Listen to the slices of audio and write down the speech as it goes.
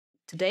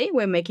Today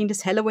we're making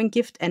this Halloween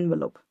gift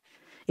envelope.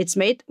 It's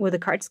made with a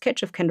card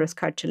sketch of Kendra's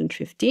Card Challenge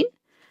 15,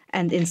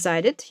 and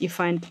inside it you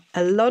find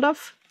a lot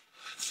of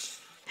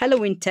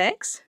Halloween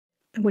tags,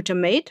 which are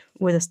made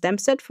with a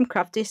stamp set from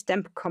Crafty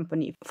Stamp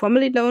Company,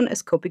 formerly known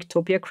as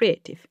Kreativschatzkiste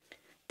Creative.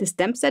 The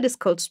stamp set is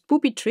called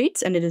Spoopy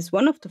Treats, and it is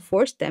one of the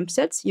 4 stamp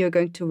sets you're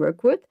going to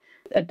work with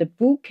at the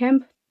Boo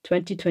Camp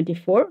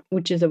 2024,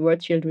 which is a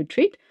virtual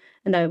retreat,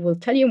 and I will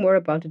tell you more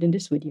about it in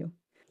this video.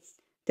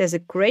 There's a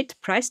great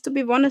prize to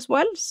be won as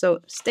well,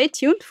 so stay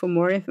tuned for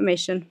more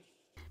information.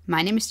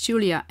 My name is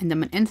Julia and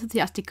I'm an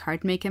enthusiastic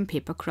card maker and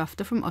paper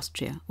crafter from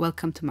Austria.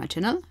 Welcome to my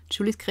channel,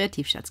 Julie's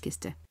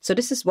Kreativschatzkiste. So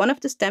this is one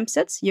of the stamp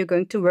sets you're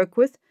going to work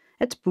with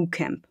at Boo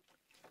Camp.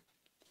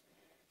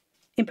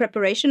 In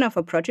preparation of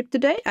our project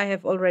today, I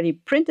have already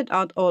printed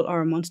out all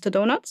our monster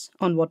donuts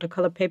on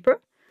watercolor paper.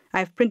 I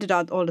have printed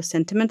out all the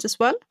sentiments as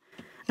well.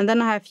 And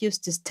then I have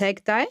used this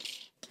tag die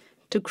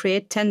to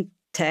create 10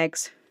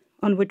 tags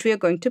on which we are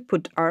going to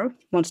put our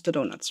monster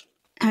donuts.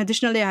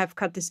 Additionally, I have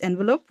cut this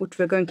envelope, which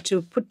we're going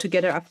to put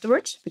together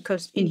afterwards,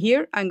 because in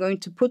here I'm going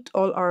to put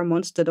all our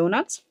monster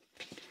donuts.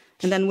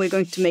 And then we're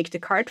going to make the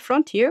card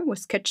front here with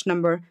sketch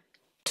number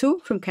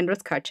 2 from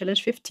Kendra's Card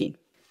Challenge 15.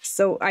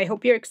 So I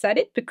hope you're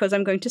excited, because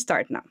I'm going to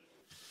start now.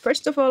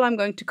 First of all, I'm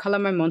going to color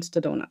my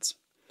monster donuts.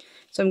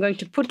 So I'm going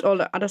to put all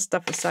the other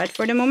stuff aside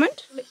for the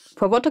moment.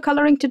 For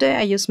watercoloring today,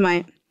 I use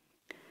my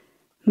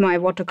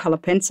watercolor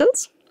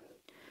pencils.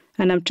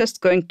 And I'm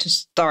just going to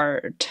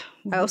start.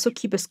 I also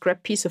keep a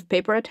scrap piece of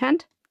paper at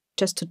hand,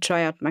 just to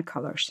try out my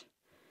colors.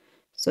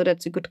 So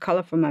that's a good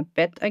color for my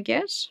bed, I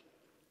guess.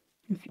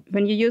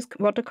 When you use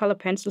watercolor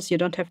pencils, you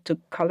don't have to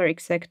color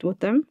exact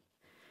with them,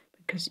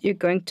 because you're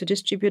going to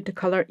distribute the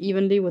color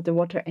evenly with the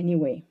water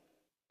anyway.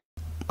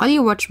 While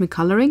you watch me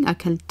coloring, I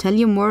can tell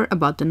you more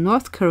about the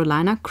North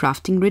Carolina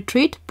Crafting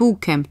Retreat Boo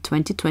Camp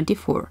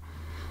 2024.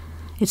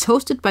 It's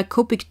hosted by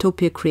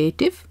Kreativschatzkiste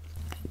Creative.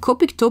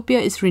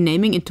 Kreativschatzkiste is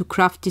renaming into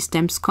Crafty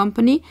Stamps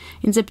Company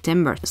in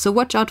September, so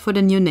watch out for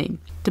the new name.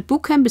 The Boo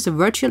Camp is a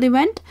virtual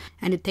event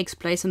and it takes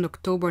place on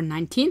October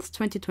 19th,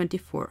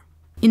 2024.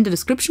 In the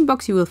description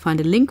box you will find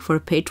a link for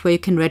a page where you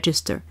can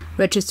register.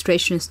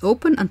 Registration is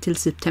open until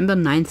September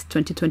 9th,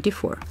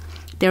 2024.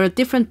 There are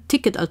different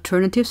ticket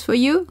alternatives for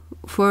you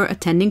for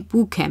attending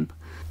Boo Camp,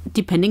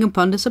 depending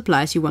upon the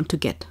supplies you want to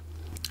get.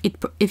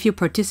 If you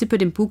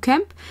participate in Boo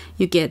Camp,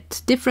 you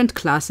get different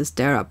classes.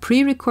 There are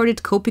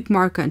pre-recorded Copic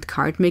marker and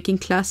card making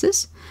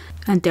classes,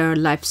 and there are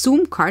live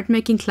Zoom card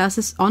making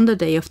classes on the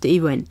day of the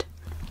event.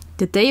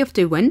 The day of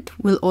the event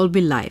will all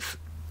be live.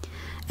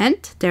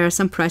 And there are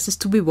some prizes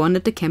to be won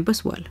at the camp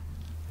as well.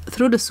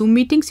 Through the Zoom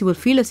meetings, you will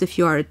feel as if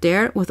you are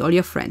there with all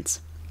your friends.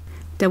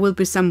 There will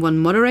be someone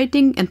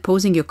moderating and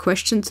posing your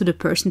questions to the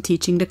person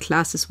teaching the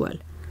class as well.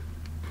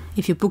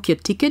 If you book your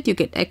ticket, you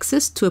get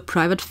access to a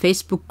private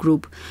Facebook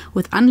group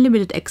with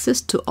unlimited access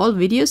to all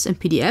videos and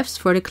PDFs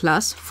for the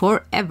class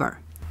forever.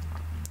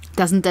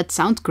 Doesn't that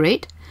sound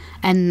great?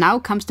 And now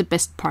comes the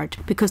best part,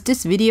 because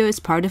this video is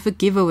part of a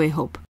giveaway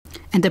hope.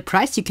 And the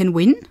prize you can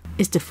win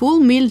is the full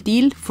meal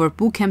deal for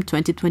Boo Camp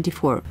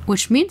 2024,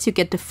 which means you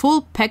get the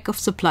full pack of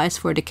supplies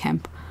for the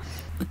camp.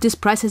 This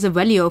prize has a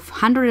value of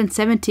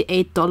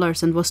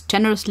 $178 and was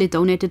generously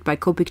donated by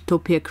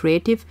Kreativschatzkiste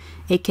Creative,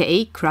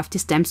 aka Crafty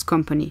Stamps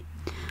Company.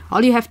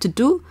 All you have to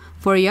do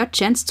for your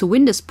chance to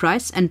win this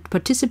prize and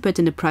participate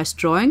in the prize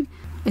drawing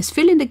is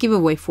fill in the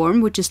giveaway form,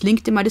 which is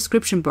linked in my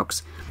description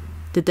box.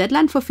 The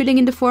deadline for filling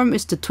in the form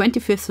is the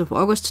 25th of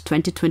August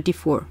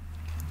 2024.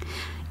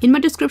 In my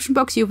description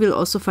box you will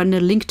also find a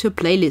link to a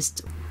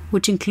playlist,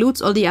 which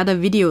includes all the other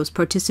videos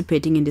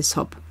participating in this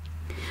hop.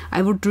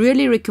 I would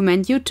really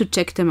recommend you to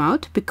check them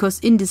out, because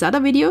in these other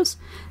videos,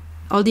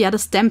 all the other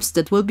stamps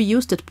that will be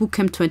used at Boo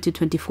Camp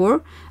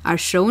 2024 are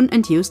shown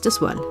and used as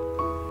well.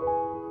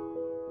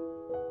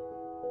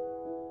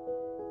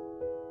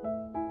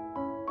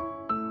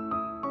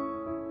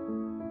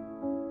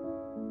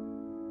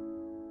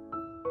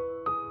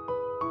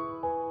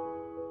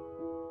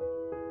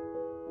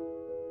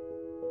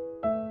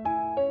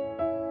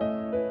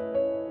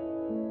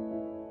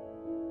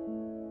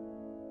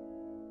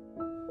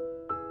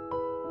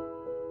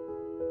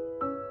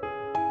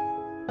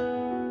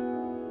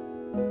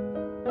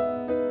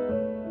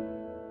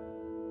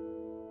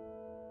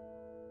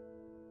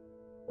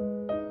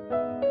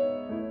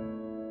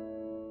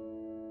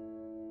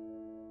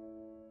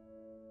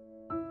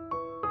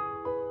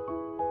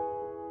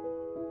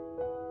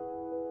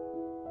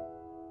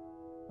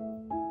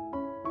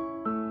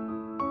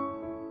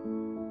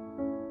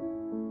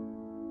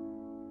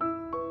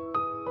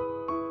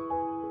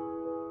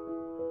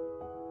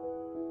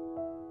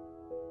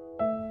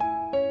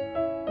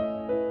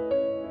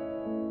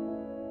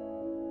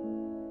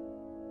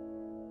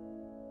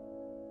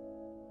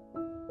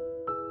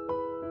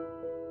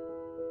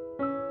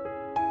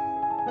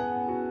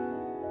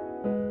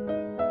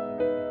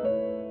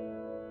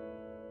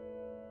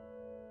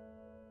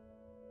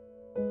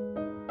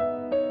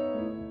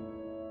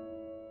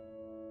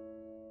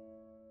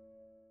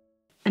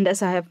 And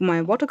as I have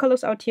my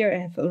watercolors out here, I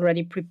have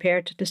already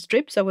prepared the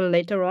strips I will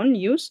later on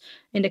use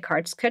in the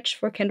card sketch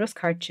for Kendra's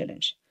card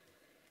challenge.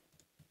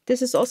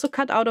 This is also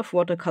cut out of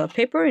watercolor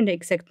paper in the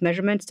exact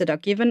measurements that are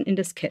given in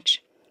the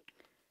sketch.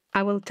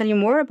 I will tell you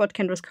more about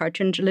Kendra's card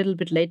challenge a little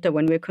bit later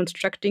when we're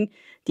constructing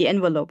the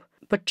envelope.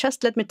 But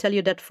just let me tell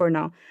you that for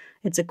now.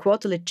 It's a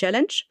quarterly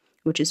challenge,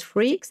 which is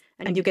free,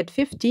 and you get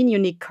 15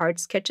 unique card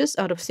sketches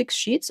out of 6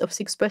 sheets of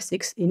 6 by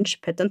 6 inch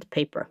patterned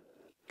paper.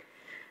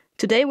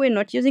 Today we're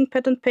not using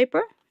patterned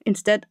paper.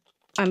 Instead,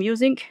 I'm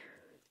using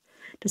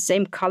the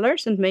same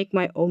colors and make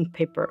my own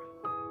paper.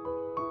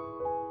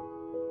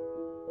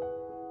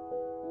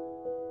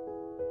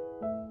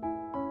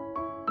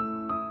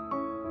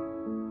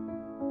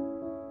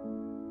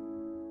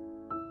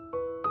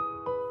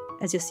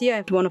 As you see, I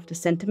have one of the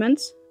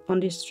sentiments on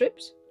these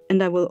strips,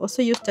 and I will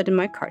also use that in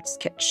my card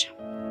sketch.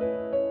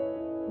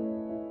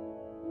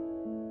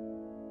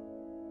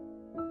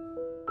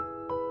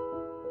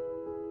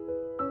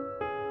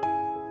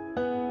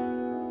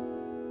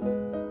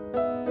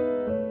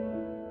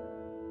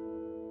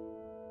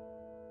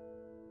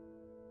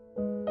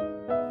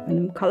 When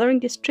I'm coloring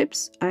these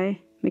strips, I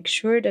make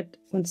sure that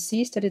one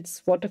sees that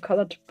it's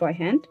watercolored by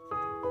hand.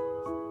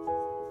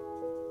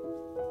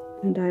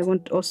 And I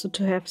want also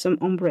to have some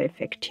ombre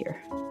effect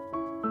here.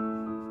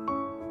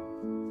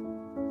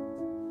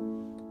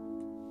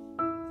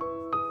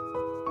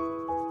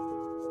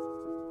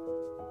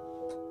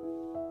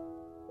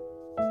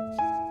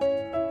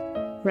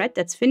 Right,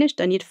 that's finished.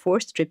 I need 4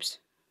 strips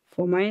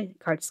for my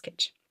card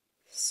sketch.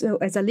 So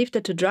as I leave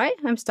that to dry,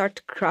 I'm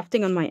start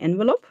crafting on my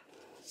envelope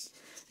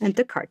and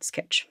the card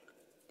sketch.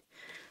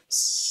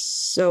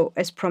 So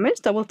as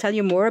promised, I will tell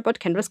you more about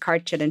Kendra's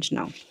card challenge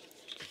now.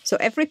 So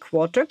every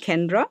quarter,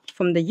 Kendra,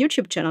 from the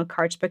YouTube channel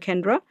Cards by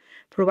Kendra,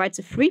 provides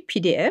a free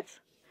PDF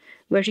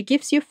where she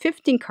gives you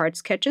 15 card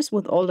sketches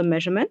with all the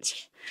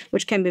measurements,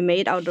 which can be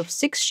made out of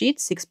 6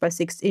 sheets, 6 by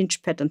 6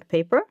 inch patterned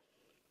paper.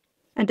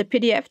 And the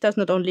PDF does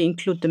not only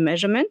include the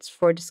measurements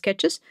for the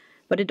sketches,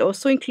 but it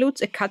also includes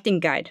a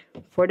cutting guide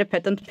for the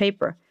patterned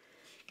paper.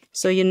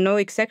 So you know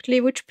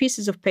exactly which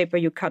pieces of paper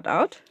you cut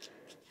out,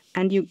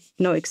 and you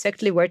know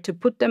exactly where to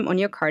put them on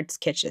your card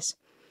sketches.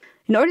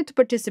 In order to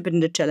participate in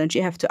the challenge,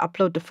 you have to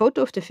upload the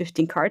photo of the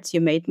 15 cards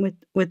you made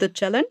with the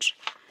challenge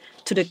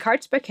to the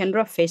Cards by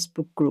Kendra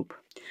Facebook group,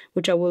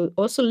 which I will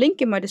also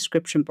link in my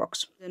description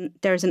box. Then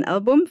there's an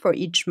album for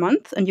each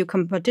month, and you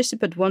can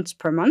participate once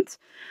per month,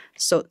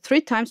 so 3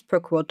 times per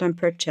quarter and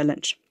per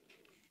challenge.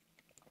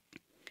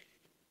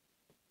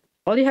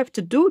 All you have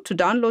to do to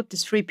download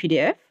this free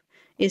PDF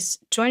is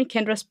join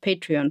Kendra's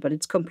Patreon, but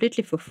it's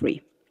completely for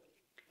free.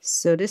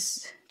 So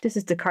this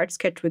is the card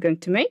sketch we're going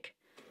to make.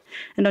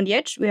 And on the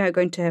edge, we are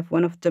going to have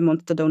one of the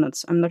monster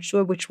donuts. I'm not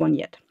sure which one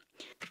yet.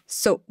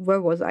 So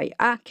where was I?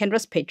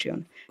 Kendra's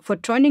Patreon. For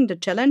joining the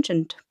challenge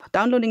and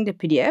downloading the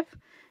PDF,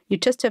 you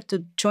just have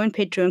to join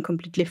Patreon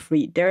completely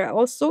free. There are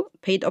also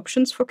paid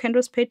options for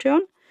Kendra's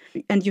Patreon,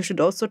 and you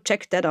should also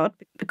check that out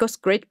because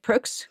great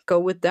perks go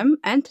with them,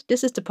 and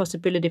this is the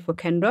possibility for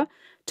Kendra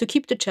to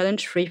keep the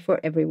challenge free for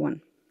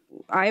everyone.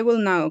 I will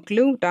now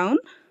glue down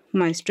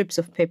my strips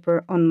of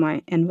paper on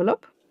my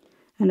envelope.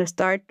 And I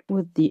start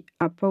with the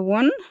upper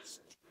one,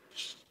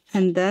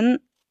 and then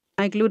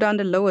I glue down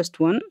the lowest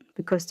one,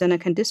 because then I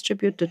can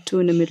distribute the 2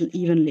 in the middle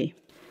evenly.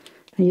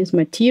 I use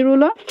my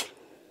T-ruler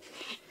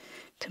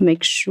to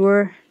make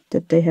sure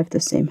that they have the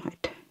same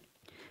height.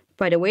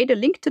 By the way, the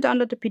link to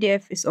download the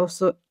PDF is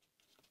also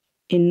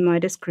in my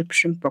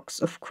description box,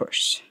 of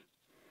course.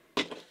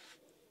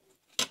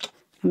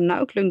 I'm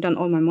now gluing down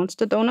all my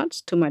monster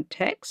donuts to my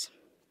tags,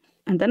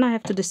 and then I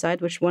have to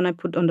decide which one I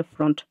put on the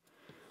front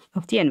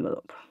of the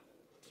envelope.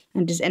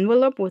 And this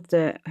envelope with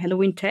the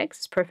Halloween tags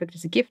is perfect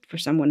as a gift for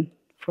someone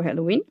for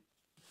Halloween,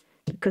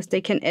 because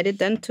they can add it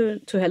then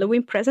to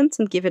Halloween presents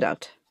and give it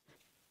out.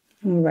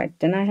 Alright,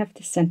 then I have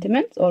the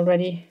sentiments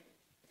already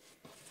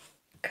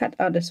cut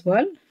out as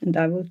well, and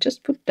I will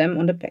just put them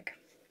on the back.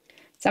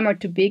 Some are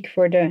too big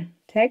for the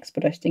tags,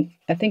 but I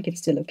think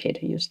it's still okay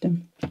to use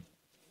them.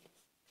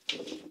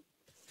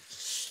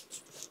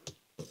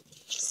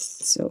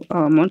 So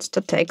our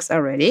monster tags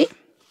are ready,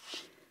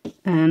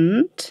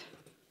 and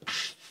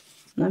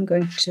I'm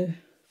going to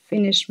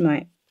finish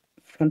my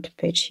front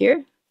page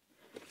here,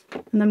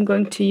 and I'm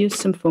going to use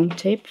some foam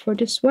tape for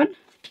this one,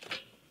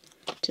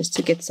 just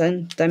to get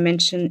some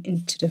dimension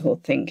into the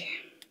whole thing.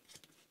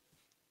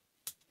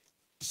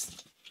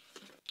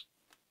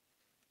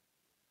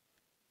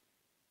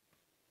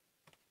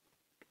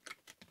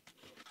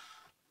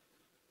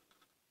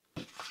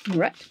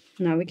 Alright,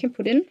 now we can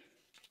put in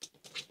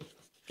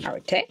our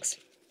tags.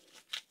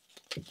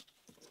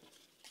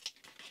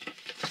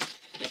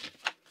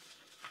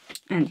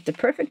 And the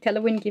perfect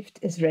Halloween gift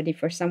is ready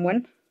for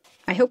someone.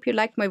 I hope you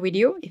liked my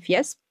video. If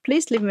yes,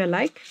 please leave me a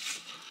like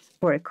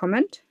or a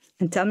comment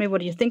and tell me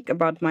what you think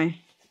about my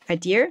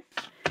idea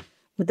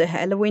with the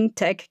Halloween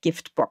tag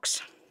gift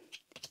box.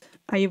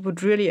 I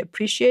would really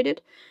appreciate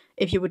it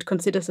if you would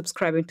consider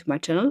subscribing to my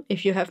channel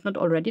if you have not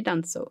already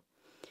done so.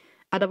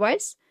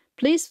 Otherwise,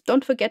 Please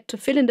don't forget to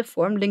fill in the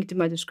form linked in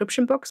my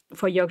description box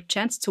for your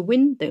chance to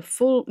win the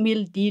full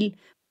meal deal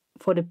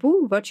for the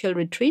Boo virtual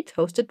retreat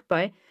hosted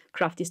by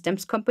Crafty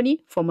Stamps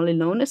Company, formerly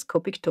known as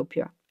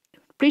Kreativschatzkiste.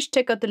 Please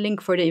check out the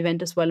link for the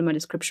event as well in my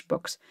description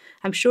box.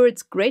 I'm sure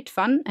it's great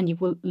fun and you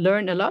will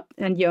learn a lot,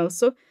 and you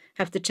also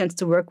have the chance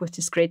to work with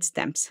these great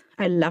stamps.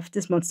 I love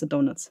these monster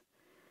donuts.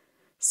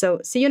 So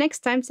see you next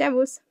time.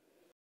 Servus!